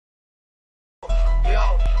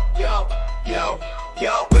yo, yo,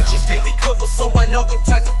 yo. Bitches make me cover, so I know the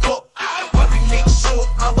type to go. I be make sure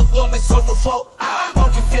I'm a woman, so the vote. All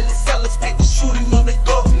you feeling sellers, take the shooting on the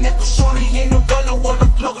go. Never shorty ain't no gun, no one to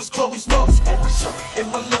blow his Chloe's nose. And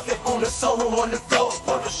my love on the soul, on the floor.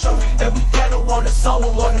 And we got it on the soul,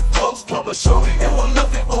 on the floor. And my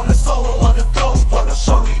love on the soul, on the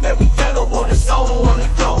floor. And we got it on the soul, on the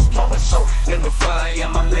floor. In the fire,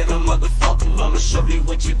 I'm a little motherfucker. I'ma show you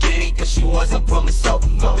what you get, cause she wasn't promised so.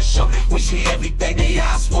 I'ma show when she everything they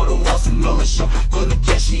ask for the walls and I'ma show. Gonna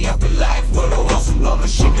get she up in life for the walls and I'ma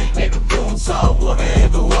show. Nigga doing so,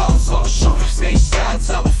 whatever walls, I'ma show. Stay sad,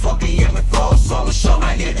 so I'm fucking in the falls, I'ma show.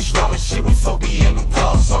 I hear the strong shit, we fucking in the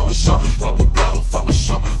falls, I'ma show. Fuck the ball, fuck the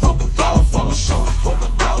show, fuck the ball, fuck the show, fuck the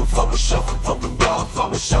ball, fuck the show, fuck the ball,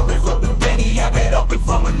 fuck the show. They rub the Benny, I bet up if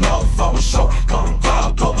I'm a no, fuck the show. Come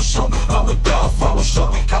down, fuck the show, I'm a dog, fuck the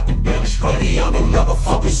show. Got the bench, buddy, I'm a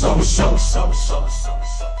motherfucking summer show,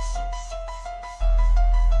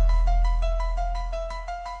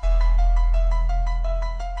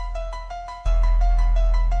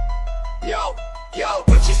 Yo, yo,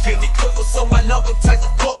 bitches feel me cover, so I know the type to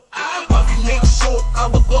go. I'll be make sure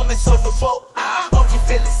I'm a woman, so the vote. All you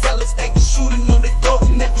feeling sellers, take the shooting on the door.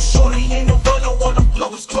 Never shorty ain't no gun, no one to blow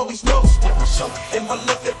his Chloe's nose. And my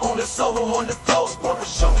looking on the soul, on the floor.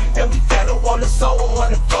 And we got it on the soul,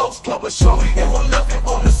 on the floor. And my looking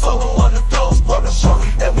on the soul, on the floor.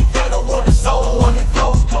 And we got it on the soul, on the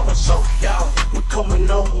floor. Y'all, we coming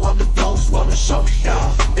on the floors, wanna show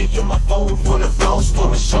y'all. They in my phone, one of those,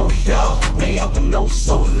 wanna show y'all. They out the nose,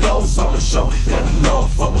 so low, on the show. Let me know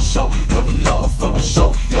from the show, let me know from the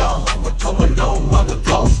show, y'all. We're coming on the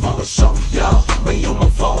floors, wanna show y'all. They on my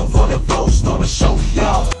phone, one of those, wanna show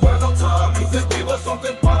y'all. Bueno, time, y te vivo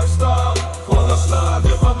something pasta. For the slide,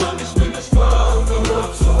 if I'm on this finish club,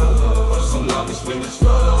 so now this finish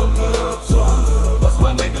club, that's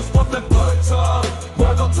my niggas want that blood time.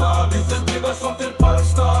 Bueno, time, y te vivo something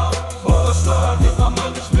pasta. For the slide, if I'm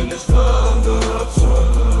on this finish club,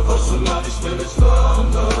 so now this finish club.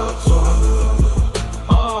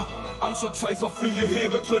 I'm så træt for fylde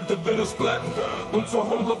hele klønte vindersbland. Und for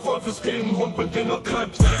 100 folk vil skæne rundt med den og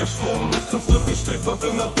kant. Jeg slår mig som flippig stifter,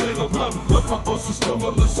 den er bedre mand. Lad mig også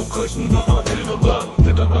stemmer lidt som kristen, når der er hele land.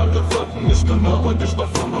 Det der er det folken, jeg skal nå, og det står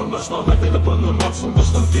for mig. Når snart er det på den mand, som hvis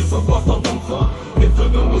den giver bort der rumfra. Ikke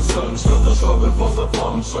noget sådan, skal der slå ved for sig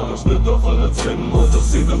frem. Så jeg snitter for at tænde, og der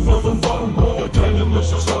siger den for den varm. Jeg kan ikke med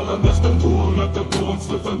sig selv, og næsten ugen, at det bor en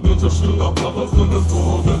slip, en bit af slut op, når der finder for,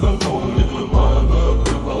 den er nogen, ikke med mig,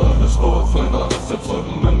 Overflander, jeg tror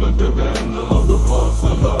den, men det vil handle om det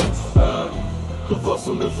forflander. Du var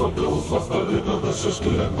så lidt for blod, fra det der søske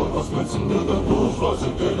jeg på os, men som lidt af blod, fra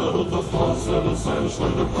sin del af det der fra, så er det sands,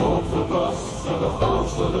 men det kommer for plads. Så er det bare,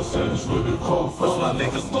 så er det sands, men det kommer for plads.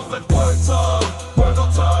 Niggas må fat work on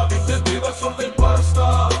time, ikke det bliver som en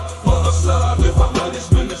brændstart. For der slag, det var når de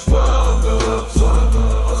spiller sværme,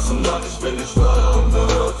 og så når de spiller sværme.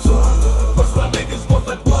 For niggas må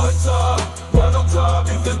fat work on time,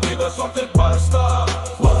 ikke det bliver som en brændstart.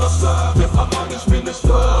 For der slag, det var når de spiller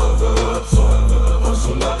sværme, og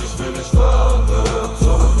så når de spiller sværme.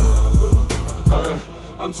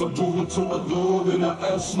 Han så du tog at love, den er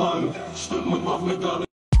ass-man. Stil mig nok med gør det.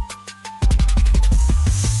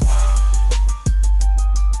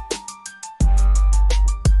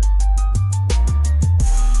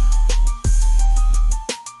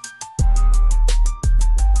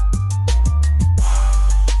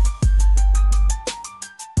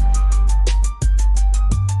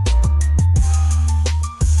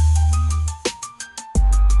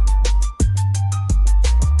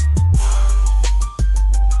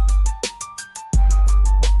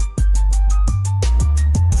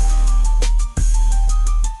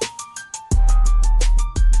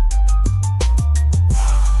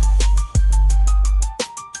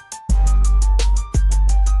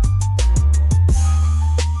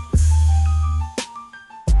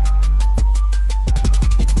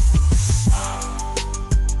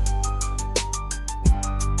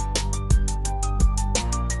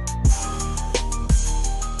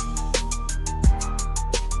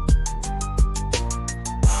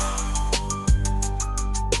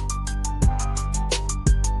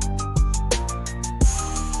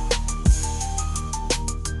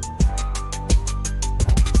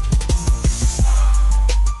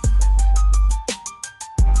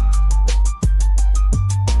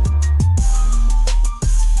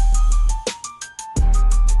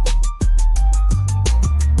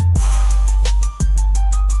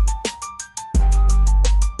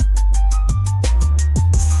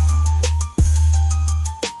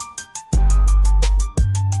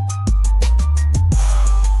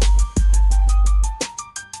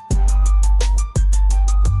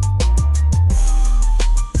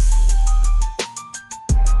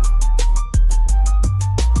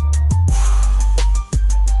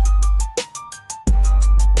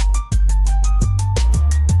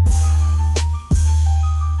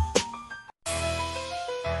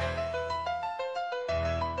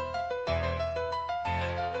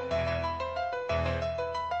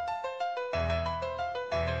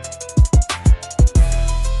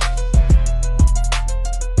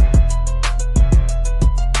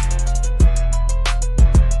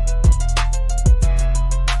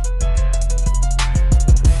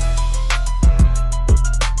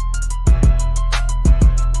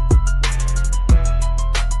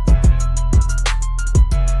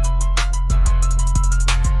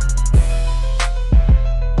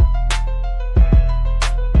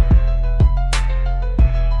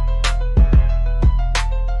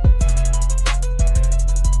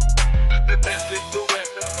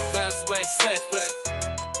 sense, but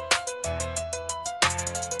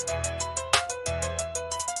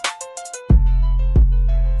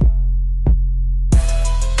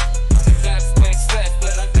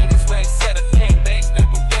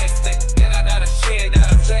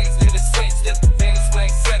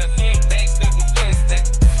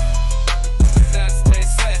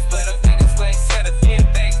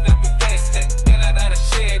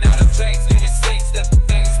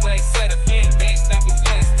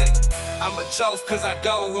cause I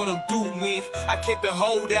don't wanna do me. I keep it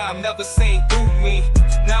hold down, never seen do me.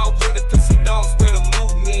 Now I'm really through some dogs where to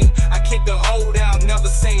move me. I keep it hold down, never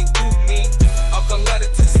seen do me. I'm gonna let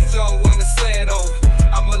it to some dough when it's sad over.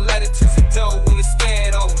 I'ma let it to some dough when it's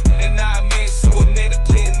scared over. And now I'm in so a nigga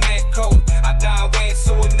clean that coat. I die away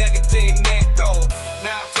so a nigga did that go.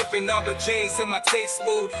 Now I'm flipping all the J's in my taste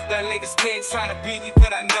smooth. That nigga's been trying to beat me,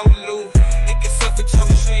 but I know Lou. It can suffer to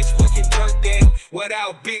the change, fucking work that.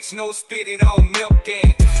 Without bitch, no spit it on milk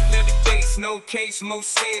that. Never face, no case, most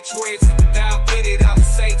said tricks. Down with it, I'm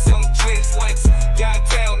safe, some tricks once. Got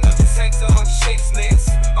down, nothing sex on shit's next.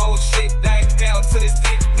 Oh shit, dive down to this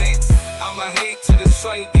dick next. I'ma head to the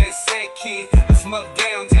train, get set kid. Smoke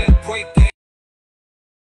down,